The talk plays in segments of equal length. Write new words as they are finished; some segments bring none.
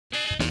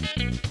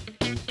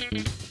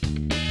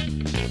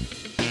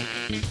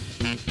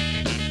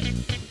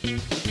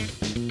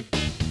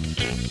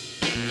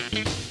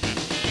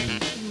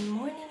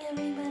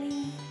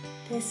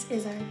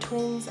is our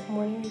twins'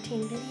 morning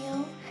routine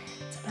video.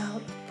 It's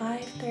about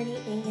 5:30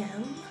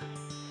 a.m.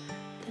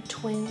 The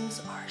twins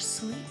are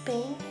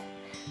sleeping.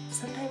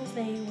 Sometimes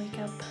they wake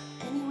up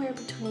anywhere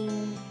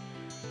between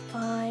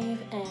 5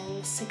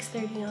 and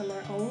 6:30 on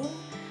their own,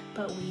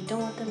 but we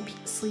don't let them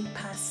sleep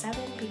past 7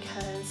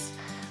 because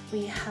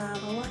we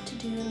have a lot to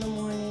do in the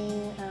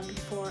morning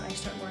before I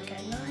start work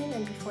at 9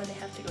 and before they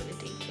have to go to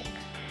daycare.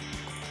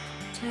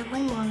 So I have my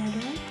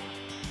monitor.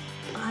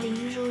 I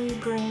usually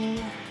bring,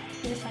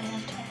 if I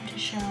have time to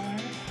shower,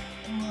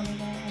 the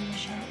monitor in the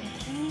shower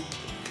with me.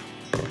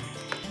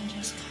 And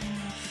just kind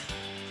of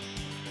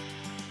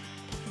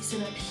place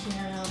it up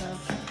here out of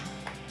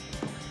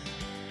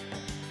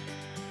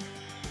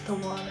the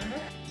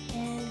water.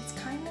 And it's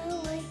kind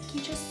of like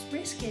you just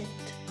risk it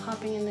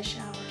hopping in the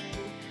shower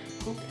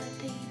and hope that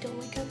they don't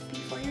wake up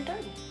before you're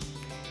done.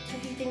 So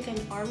if you think an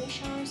army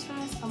shower is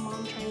fast, a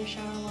mom trying to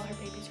shower while her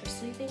babies are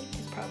sleeping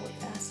is probably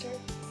faster.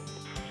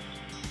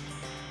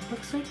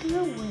 Looks like they're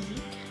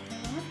awake.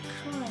 They're not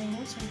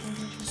crying, so I think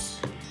they're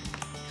just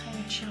kind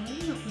of chilling,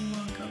 but we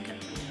will go get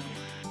them now.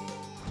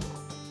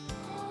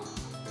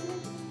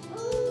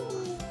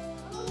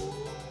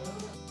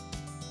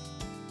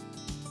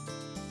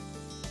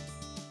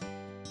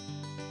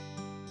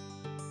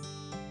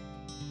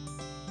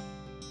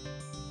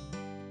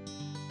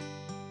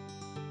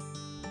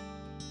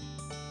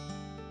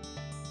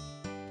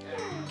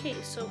 Okay,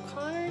 so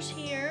Connor's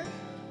here.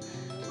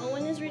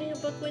 Owen is reading a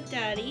book with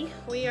Daddy.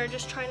 We are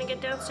just trying to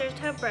get downstairs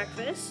to have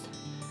breakfast.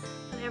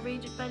 But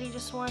everybody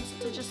just wants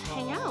to just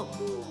hang out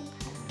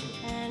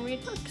and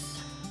read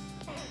books.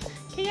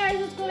 Okay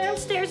guys, let's go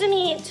downstairs and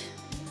eat.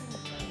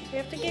 We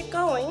have to get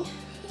going.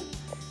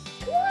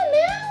 Come on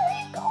now, where are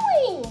you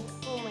going?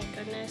 Oh my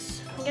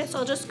goodness. I guess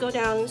I'll just go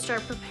down and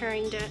start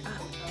preparing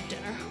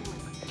dinner.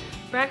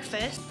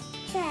 Breakfast.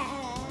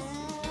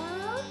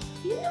 12.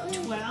 You know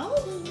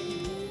 12?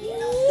 You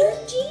know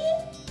 13?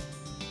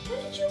 When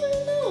did you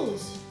learn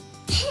those?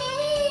 10.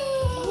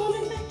 Oh,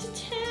 I'm back to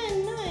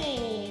 10.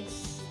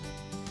 Nice.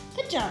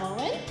 Good job,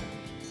 Owen.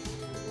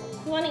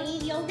 You want to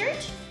eat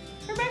yogurt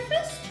for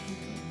breakfast?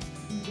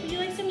 Would you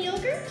like some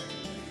yogurt?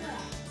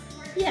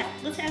 Yeah,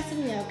 let's have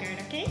some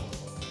yogurt, okay?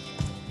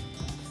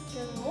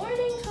 Good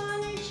morning,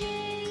 Connor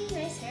J.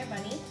 Nice hair,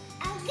 buddy.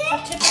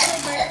 Our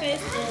typical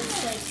breakfast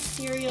is like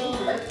cereal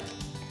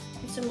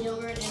and some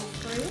yogurt and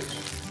fruit.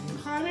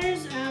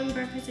 Connor's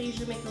breakfast I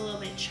usually make a little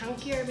bit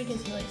chunkier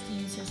because he likes to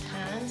use his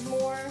hands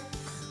more.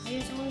 I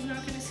guess Owen's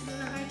not going to sit in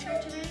the high chair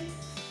today.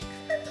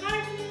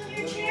 Connor, can you move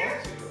your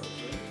chair?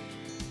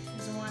 He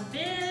doesn't want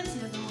bibs, he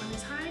doesn't want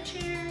his high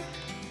chair.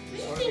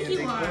 What do you think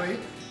you are?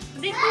 A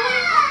big boy?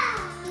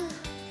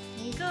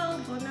 There you go,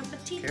 bon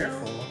appetito.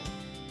 Careful.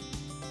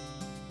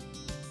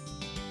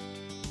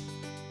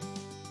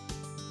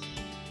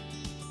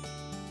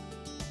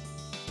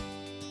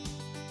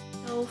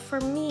 So for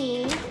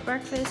me,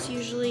 breakfast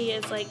usually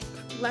is like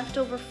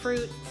leftover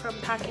fruit from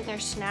packing their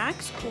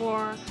snacks,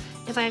 or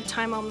if I have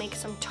time I'll make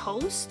some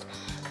toast.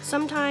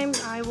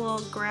 Sometimes I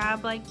will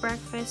grab like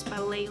breakfast,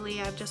 but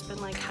lately I've just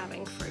been like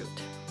having fruit.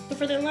 So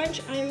for their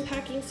lunch I'm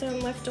packing some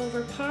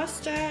leftover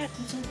pasta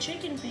and some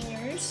chicken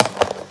fingers.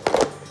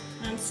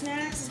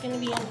 Snacks is going to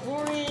be an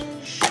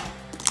orange,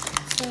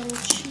 some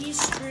cheese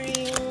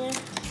string,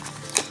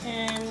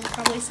 and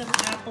probably some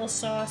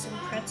applesauce and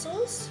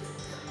pretzels.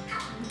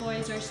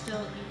 Boys are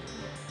still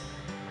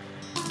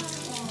eating.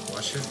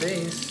 Wash your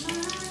face.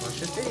 Wash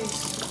your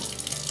face.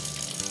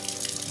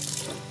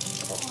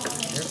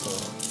 Careful.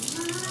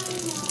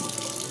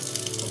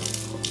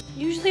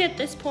 Usually at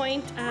this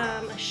point,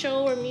 a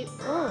show or music.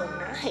 Oh,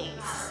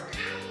 nice.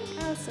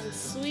 Got some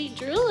sweet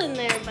drool in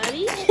there,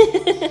 buddy.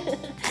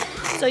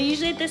 So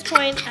usually at this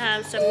point,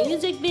 some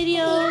music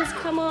videos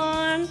come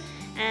on,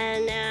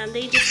 and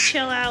they just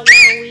chill out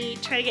while we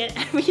try to get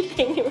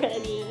everything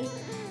ready.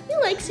 You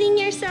like seeing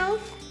yourself?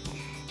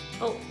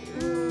 Oh,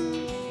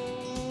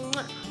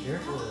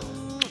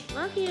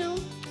 love you.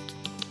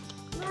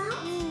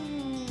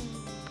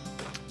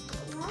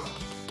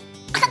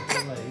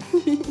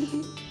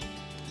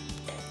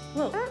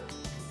 Whoa.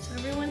 So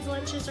everyone's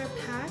lunches are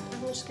packed.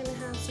 I'm just gonna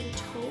have some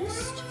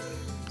toast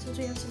since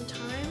we have some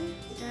time.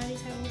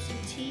 Daddy's having some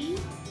tea,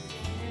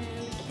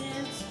 and the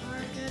kids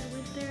are good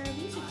with their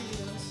music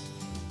videos.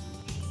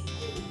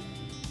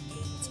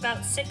 It's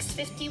about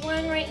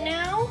 6:51 right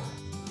now.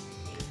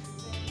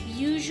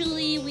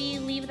 Usually we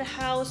leave the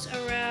house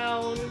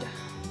around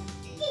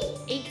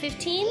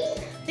 8:15.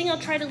 I think I'll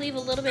try to leave a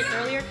little bit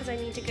earlier because I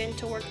need to get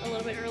into work a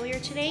little bit earlier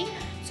today.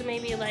 So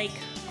maybe like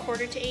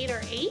 7:45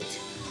 or 8.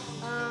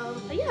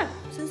 But yeah,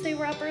 since they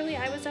were up early,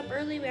 I was up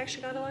early, we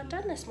actually got a lot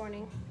done this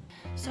morning.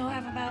 So I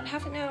have about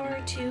half an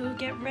hour to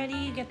get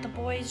ready, get the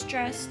boys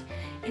dressed.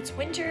 It's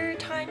winter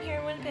time here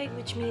in Winnipeg,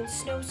 which means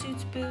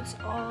snowsuits, boots,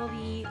 all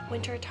the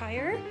winter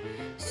attire.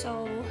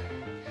 So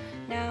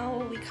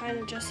now we kind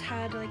of just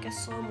had like a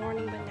slow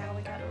morning, but now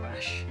we gotta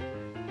rush.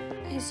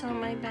 I saw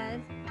my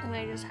bed and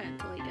I just had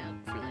to lay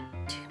down for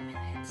like 2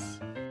 minutes.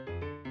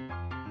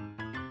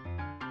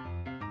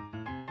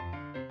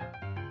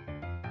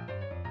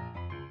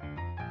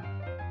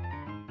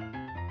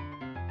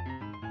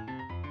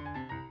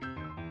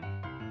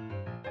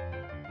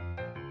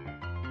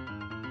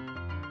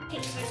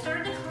 Okay, so I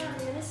started the car.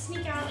 I'm gonna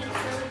sneak out and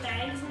throw the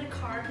bags in the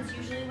car because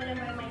usually when I'm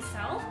by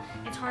myself,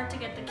 it's hard to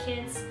get the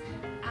kids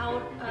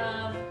out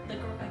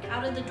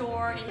of the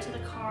door into the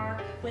car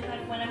when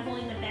I'm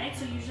holding the bag.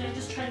 So usually I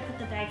just try to put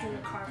the bags in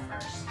the car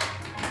first.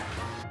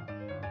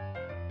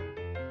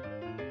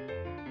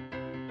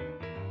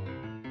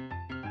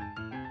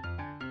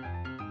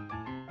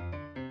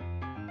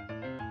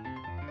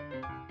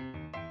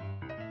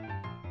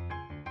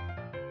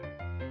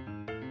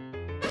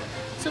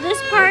 So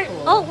this part,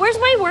 oh, where's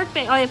my work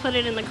bag? Oh, I put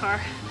it in the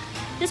car.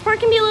 This part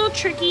can be a little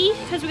tricky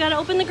because we gotta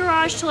open the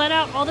garage to let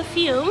out all the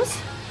fumes.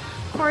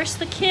 Of course,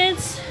 the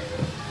kids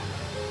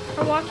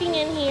are walking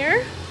in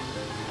here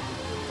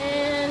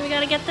and we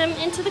gotta get them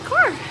into the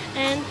car.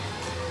 And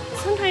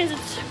sometimes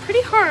it's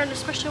pretty hard,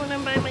 especially when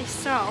I'm by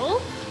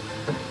myself.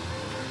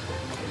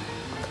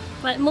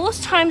 But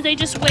most times they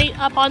just wait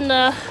up on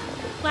the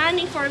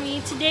landing for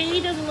me. Today he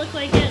doesn't look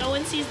like it.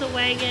 Owen sees the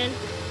wagon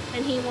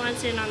and he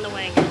wants in on the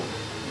wagon.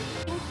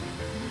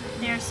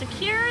 They're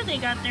secure, they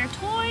got their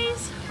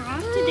toys. We're off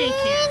to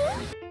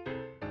daycare.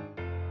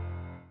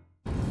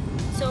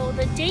 So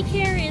the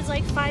daycare is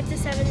like 5 to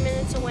 7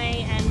 minutes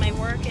away and my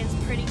work is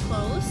pretty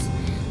close.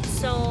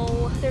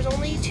 So there's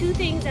only two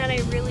things that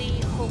I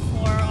really hope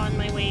for on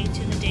my way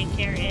to the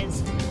daycare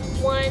is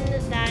one,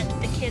 that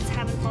the kids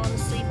haven't fallen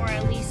asleep, or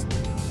at least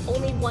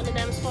only one of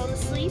them's fallen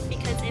asleep,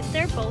 because if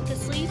they're both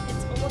asleep,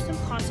 it's almost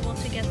impossible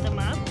to get them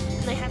up.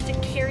 And I have to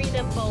carry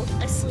them both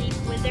asleep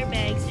with their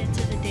bags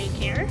into the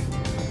daycare.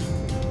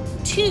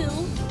 Two,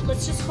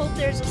 let's just hope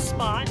there's a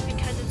spot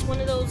because it's one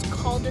of those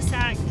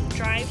cul-de-sac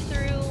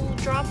drive-through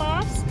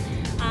drop-offs,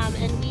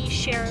 and we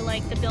share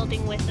like the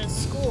building with the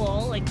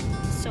school,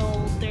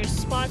 so there's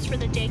spots for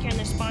the daycare and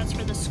there's spots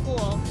for the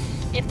school.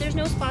 If there's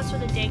no spots for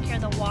the daycare,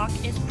 the walk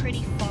is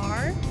pretty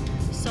far,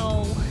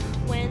 so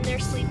when they're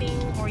sleeping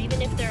or even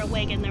if they're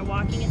awake and they're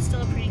walking, it's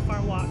still a pretty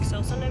far walk.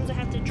 So sometimes I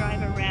have to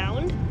drive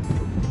around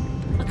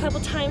a couple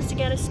times to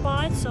get a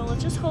spot, so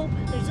let's just hope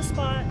there's a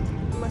spot.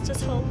 Let's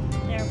just hope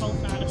they're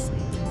both not asleep.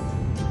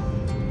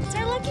 It's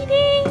our lucky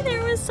day!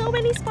 There was so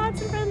many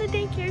spots in front of the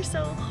daycare,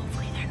 so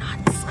hopefully they're not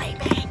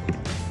sleeping.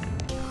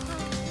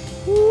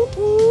 Woo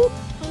woo!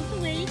 Both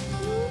awake.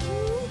 Woo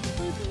woo!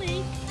 Both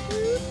awake.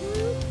 Woo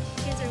woo!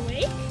 Kids are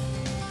awake.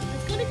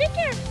 Let's go to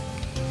daycare.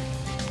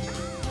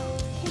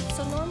 Okay,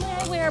 so normally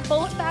I wear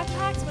both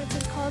backpacks, but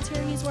since Colin's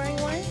here, he's wearing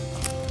one.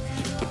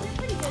 They're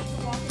pretty good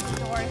to walk in the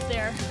door if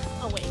they're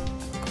awake.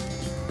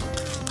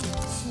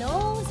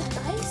 Snow, is that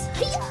nice?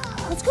 Hiya!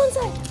 Let's go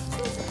inside.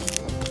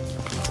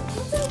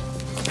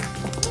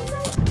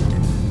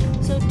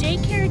 So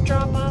daycare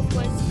drop-off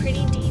was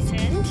pretty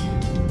decent.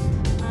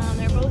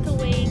 They're both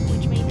awake,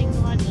 which made things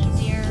a lot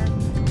easier.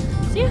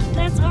 So yeah,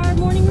 that's our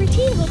morning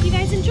routine. Hope you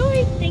guys enjoy.